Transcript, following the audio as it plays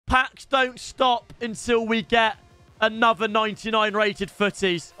Packs don't stop until we get another 99 rated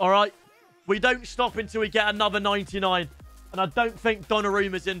footies, all right? We don't stop until we get another 99. And I don't think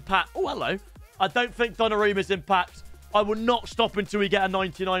Donnarumma's in pack. Oh, hello. I don't think Donnarumma's in packs. I will not stop until we get a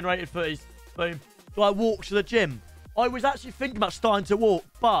 99 rated footies. Boom. Do I walk to the gym? I was actually thinking about starting to walk,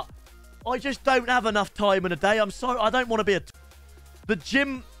 but I just don't have enough time in a day. I'm sorry. I don't want to be a... The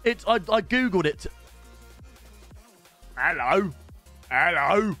gym, I Googled it. Hello.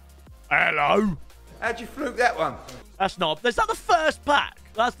 Hello. Hello. How'd you fluke that one? That's not... Is that the first pack?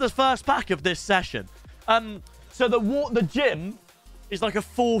 That's the first pack of this session. So the gym is like a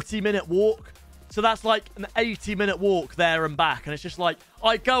 40-minute walk. So that's like an 80-minute walk there and back. And it's just like,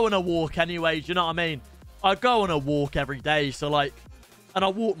 I go on a walk anyway. Do you know what I mean? I go on a walk every day. So like, and I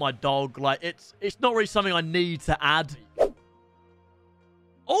walk my dog. Like, it's not really something I need to add.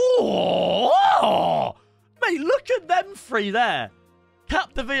 Oh! Mate, look at them three there.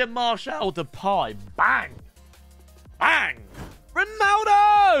 Capdeville and Marshall de Pie. Bang! Bang!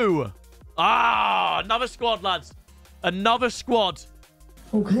 Ronaldo! Ah, another squad, lads. Another squad.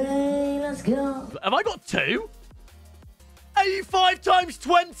 Okay, let's go. Have I got two? 85 times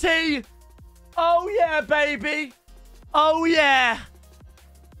 20. Oh, yeah, baby. Oh, yeah.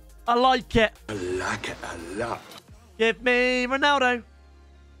 I like it. I like it a lot. Give me Ronaldo.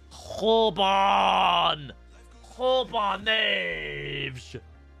 Horban. Horban Neves.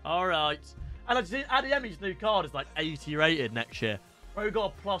 All right. And I see Adeyemi's new card is like 80 rated next year. Bro, we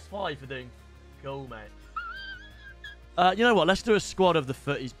got a +5 for doing goal, mate. You know what? Let's do a squad of the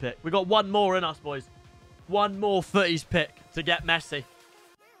footies pick. We got one more in us, boys. One more footies pick to get Messi.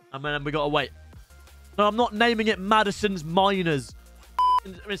 And then we got to wait. No, I'm not naming it Madison's Miners.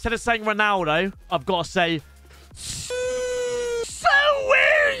 Instead of saying Ronaldo, I've got to say... Zoe!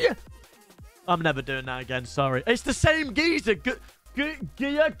 I'm never doing that again, sorry. It's the same geezer.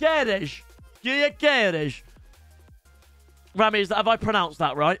 Gyökeres. Rami's, have I pronounced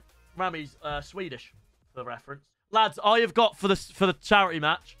that right? Rami's Swedish, for reference. Lads, I have got, for the charity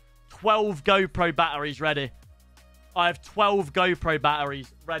match, 12 GoPro batteries ready. I have 12 GoPro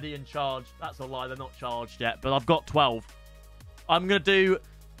batteries ready and charged. That's a lie, they're not charged yet, but I've got 12. I'm going to do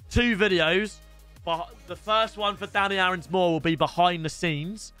 2 videos. But the first one for Danny Aaron's More will be behind the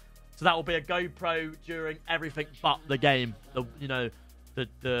scenes. So that will be a GoPro during everything but the game. The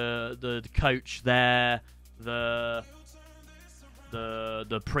coach there, the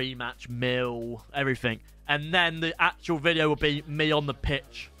pre-match meal, everything. And then the actual video will be me on the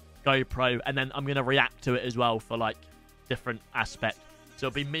pitch, GoPro, and then I'm going to react to it as well for, like, different aspects. So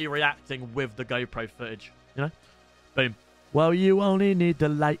it'll be me reacting with the GoPro footage, you know? Boom. Well, you only need the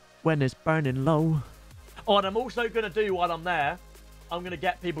light when it's burning low. Oh, and I'm also going to do, while I'm there, I'm going to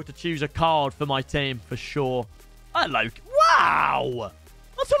get people to choose a card for my team, for sure. Hello. Wow!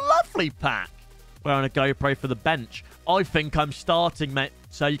 That's a lovely pack. We're on a GoPro for the bench. I think I'm starting, mate,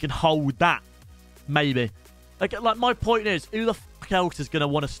 so you can hold that. Maybe. Like my point is, who the fuck else is going to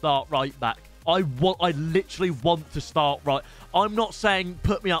want to start right back? I literally want to start right. I'm not saying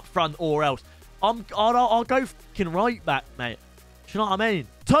put me up front or else. I'll go fucking right back, mate. Do you know what I mean?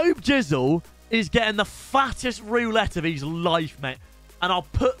 Tobe Jizzle is getting the fattest roulette of his life, mate. And I'll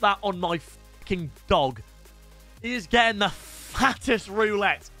put that on my fucking dog. He is getting the fattest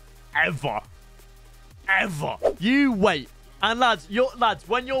roulette ever. Ever. You wait. And lads,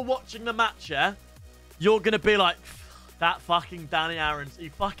 when you're watching the match, yeah, you're going to be like, that fucking Danny Aaron's.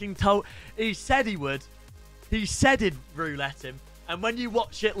 He said he would. He said he'd roulette him. And when you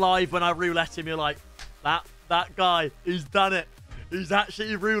watch it live, when I roulette him, you're like, that guy, he's done it. He's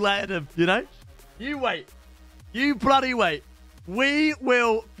actually rouletted him, you know? You wait. You bloody wait. We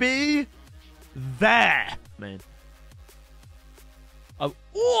will be there, man.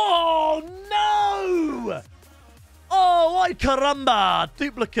 Oh no! Oh, ay caramba!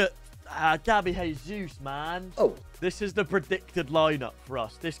 Duplicate Gabby Jesus, man. Oh. This is the predicted lineup for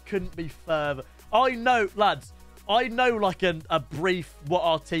us. This couldn't be further. I know, lads. I know, like, a brief what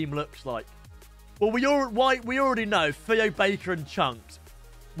our team looks like. Well, we already know Theo Baker and Chunks.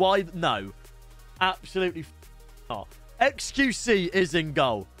 Why? No. Absolutely not. XQC is in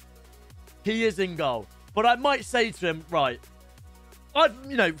goal. He is in goal. But I might say to him, right,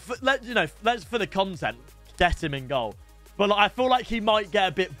 let's for the content, get him in goal. But like, I feel like he might get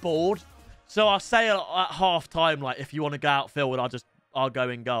a bit bored. So I'll say at half time, like, if you want to go outfield, I'll go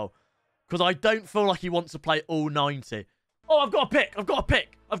in goal. Because I don't feel like he wants to play all 90. Oh, I've got a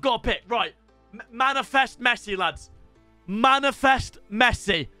pick. Right. Manifest Messi, lads. Manifest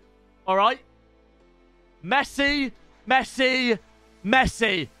Messi. All right? Messi.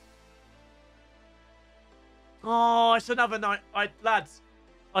 Oh, it's another night. Lads,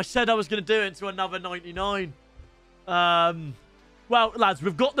 I said I was going to do it into another 99. Well, lads,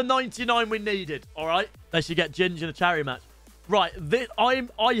 we've got the 99 we needed, all right? They should get Ginge in a charity match. Right,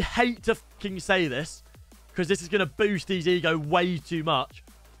 I hate to fucking say this, because this is going to boost his ego way too much.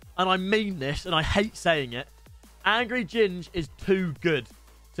 And I mean this, and I hate saying it. Angry Ginge is too good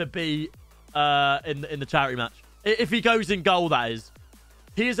to be in the charity match. If he goes in goal, that is.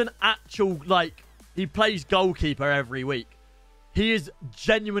 He is an actual, like, he plays goalkeeper every week. He is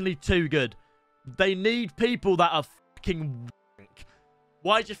genuinely too good. They need people that are fucking wank.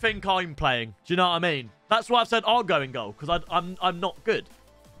 Why do you think I'm playing? Do you know what I mean? That's why I've said I'll go in goal, because I'm not good.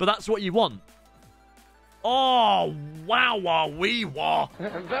 But that's what you want. Oh, wow-wah-wee-wah.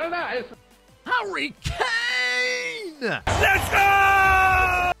 Very nice. Harry Kane! Let's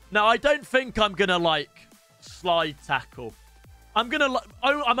go! Now, I don't think I'm going to, like, slide tackle. I'm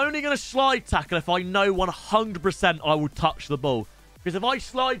only going to slide tackle if I know 100% I will touch the ball. Because if I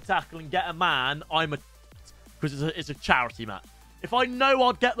slide tackle and get a man, I'm a... Because it's a charity match. If I know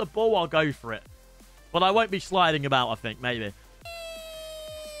I'll get the ball, I'll go for it. But I won't be sliding about, I think, maybe.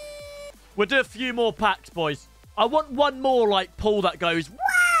 We'll do a few more packs, boys. I want one more, like, pull that goes,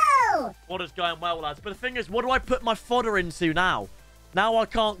 wow! What is going well, lads? But the thing is, what do I put my fodder into now? Now I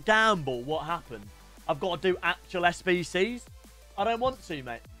can't gamble. What happened? I've got to do actual SBCs. I don't want to,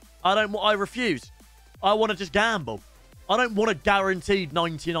 mate. I refuse. I want to just gamble. I don't want a guaranteed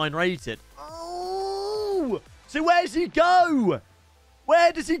 99 rated. Oh! So where does he go?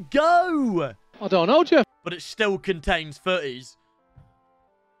 Where does he go? I don't know, Jeff. But it still contains footies.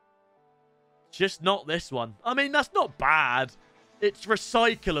 Just not this one. I mean, that's not bad. It's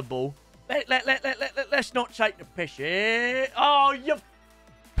recyclable. Let's not take the piss here. Oh, you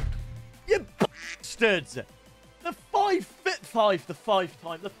bastards. The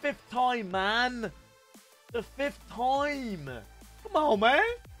fifth time, man. The fifth time. Come on, man.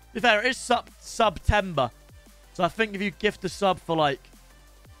 To be fair, it is September. So I think if you gift a sub for, like,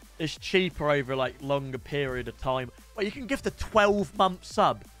 it's cheaper over, like, longer period of time. Well, you can gift a 12-month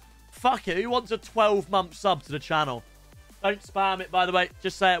sub. Fuck it. Who wants a 12-month sub to the channel? Don't spam it, by the way.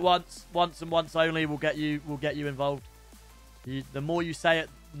 Just say it once. Once and once only will get you involved. The more you say it,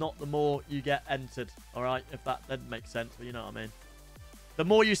 not the more you get entered. All right? If that doesn't make sense, but you know what I mean. The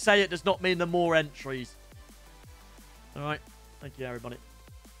more you say it does not mean the more entries. All right? Thank you, everybody.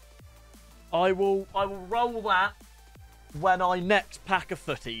 I will roll that when I next pack of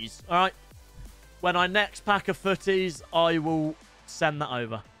footies. All right? When I next pack of footies, I will send that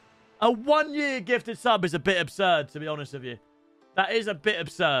over. A 1-year gifted sub is a bit absurd, to be honest with you. That is a bit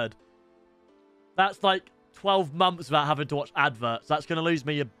absurd. That's like 12 months without having to watch adverts. That's going to lose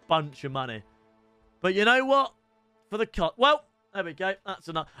me a bunch of money. But you know what? For the cut. Well, there we go. That's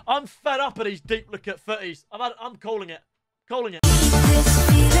enough. I'm fed up of these duplicate footies. I'm calling it. Calling it.